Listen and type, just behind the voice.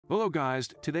Hello guys,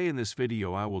 today in this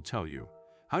video I will tell you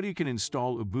how you can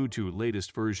install Ubuntu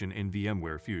latest version in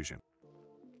VMware Fusion.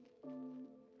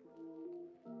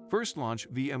 First, launch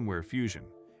VMware Fusion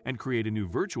and create a new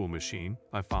virtual machine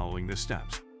by following the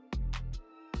steps.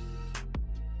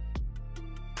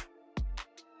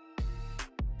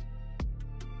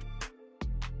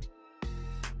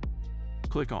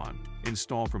 Click on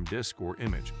Install from Disk or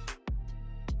Image.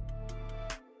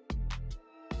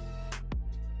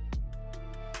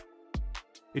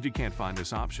 If you can't find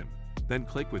this option, then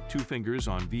click with two fingers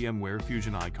on VMware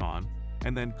Fusion icon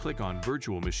and then click on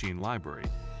Virtual Machine Library.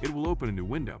 It will open a new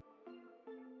window.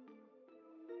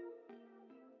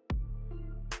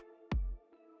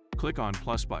 Click on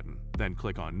Plus button, then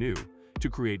click on New to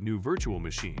create new virtual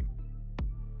machine.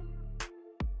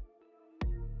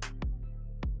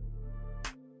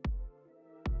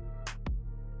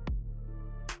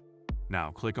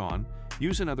 Now click on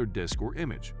Use another disk or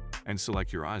image and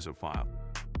select your ISO file.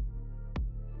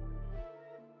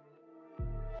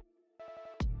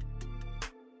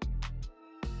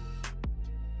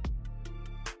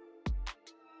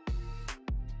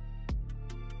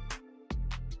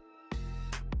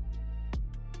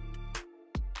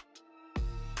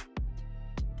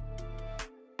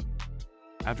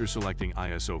 After selecting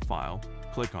ISO file,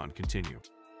 click on Continue.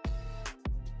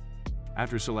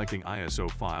 After selecting ISO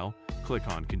file, click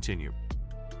on Continue.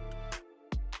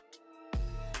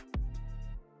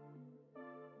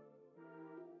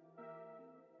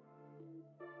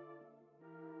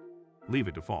 Leave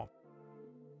it default.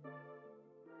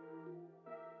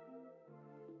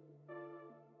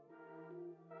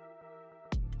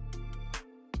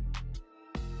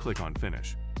 Click on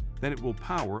Finish. Then it will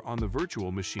power on the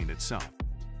virtual machine itself.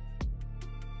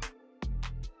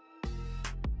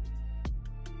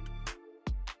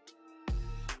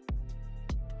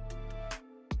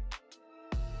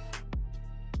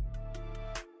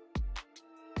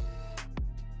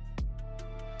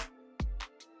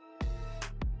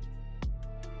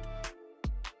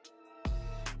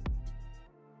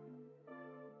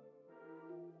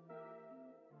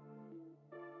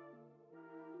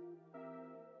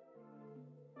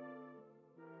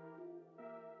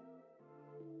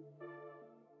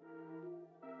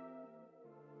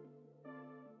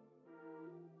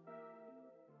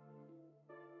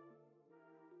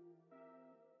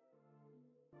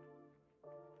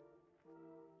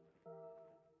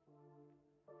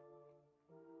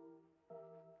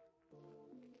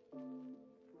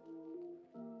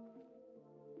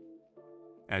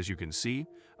 As you can see,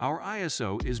 our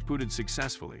ISO is booted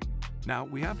successfully. Now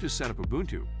we have to set up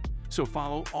Ubuntu, so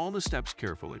follow all the steps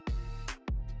carefully.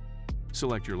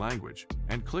 Select your language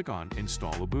and click on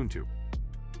Install Ubuntu.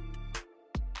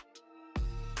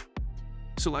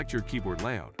 Select your keyboard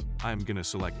layout. I'm going to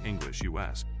select English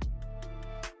US.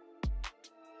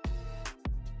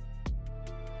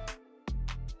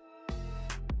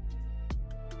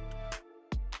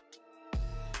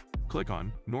 Click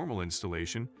on Normal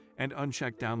Installation and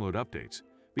uncheck Download Updates,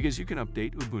 because you can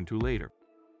update Ubuntu later.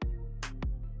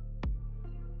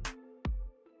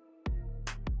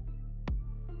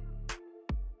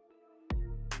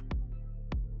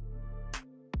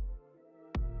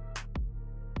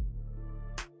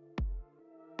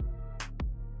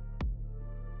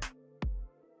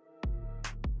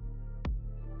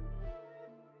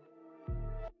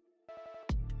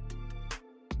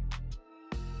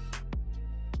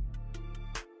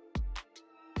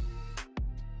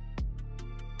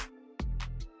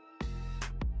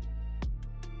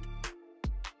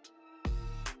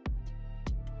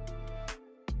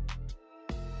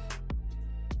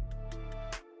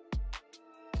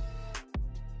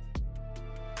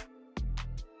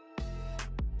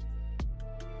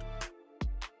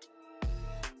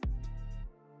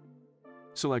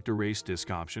 Select Erase Disk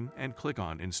option and click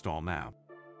on Install Now.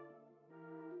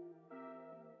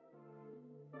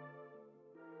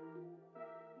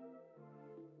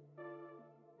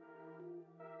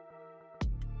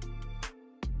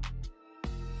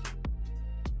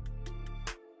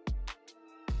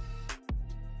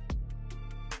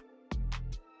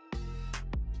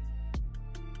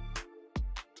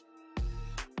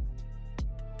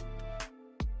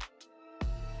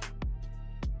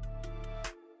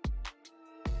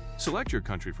 Select your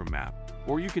country from map,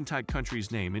 or you can type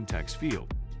country's name in text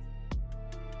field.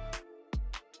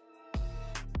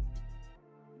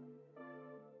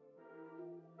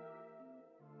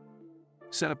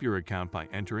 Set up your account by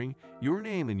entering your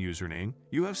name and username.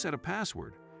 You have set a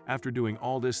password. After doing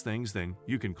all these things, then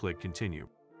you can click Continue.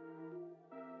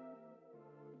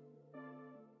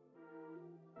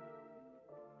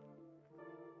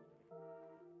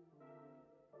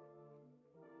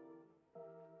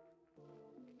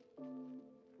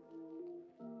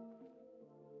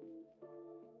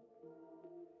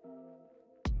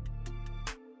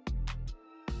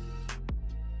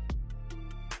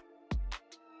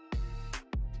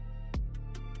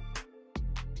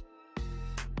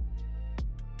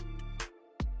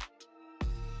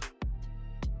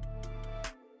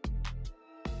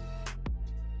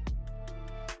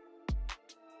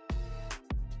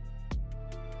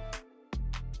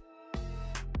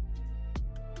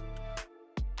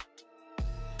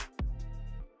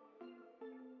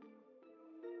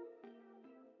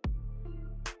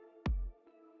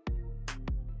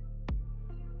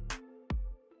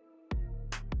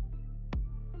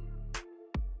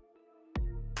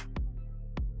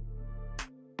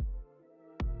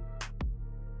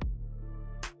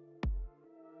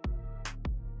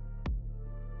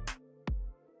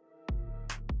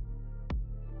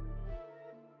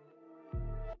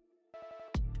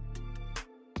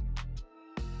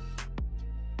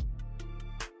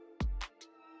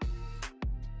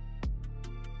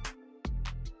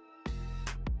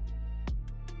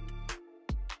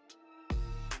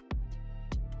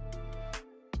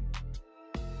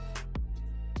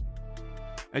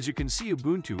 As you can see,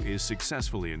 Ubuntu is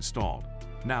successfully installed.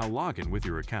 Now log in with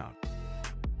your account.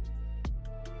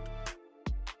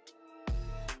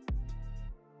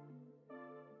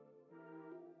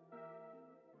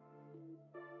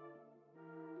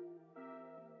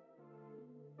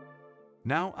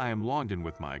 Now I am logged in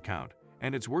with my account,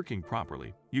 and it's working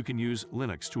properly. You can use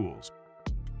Linux tools.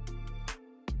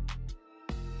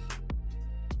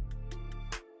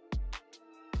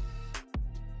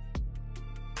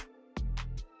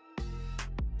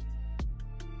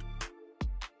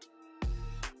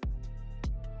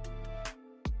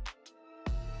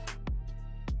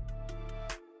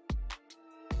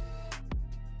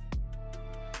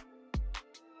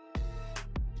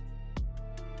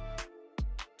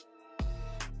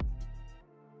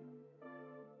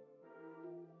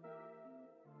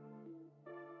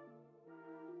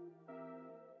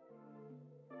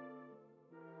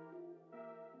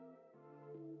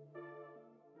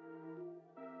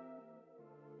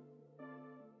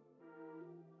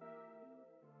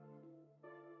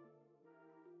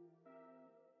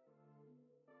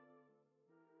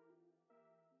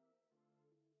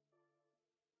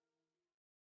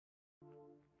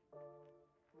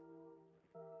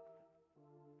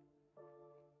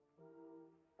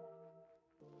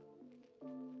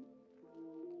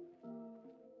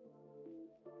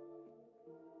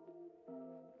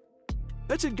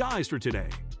 That's it, guys, for today.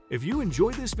 If you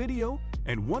enjoyed this video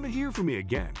and want to hear from me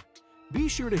again, be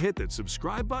sure to hit that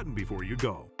subscribe button before you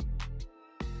go.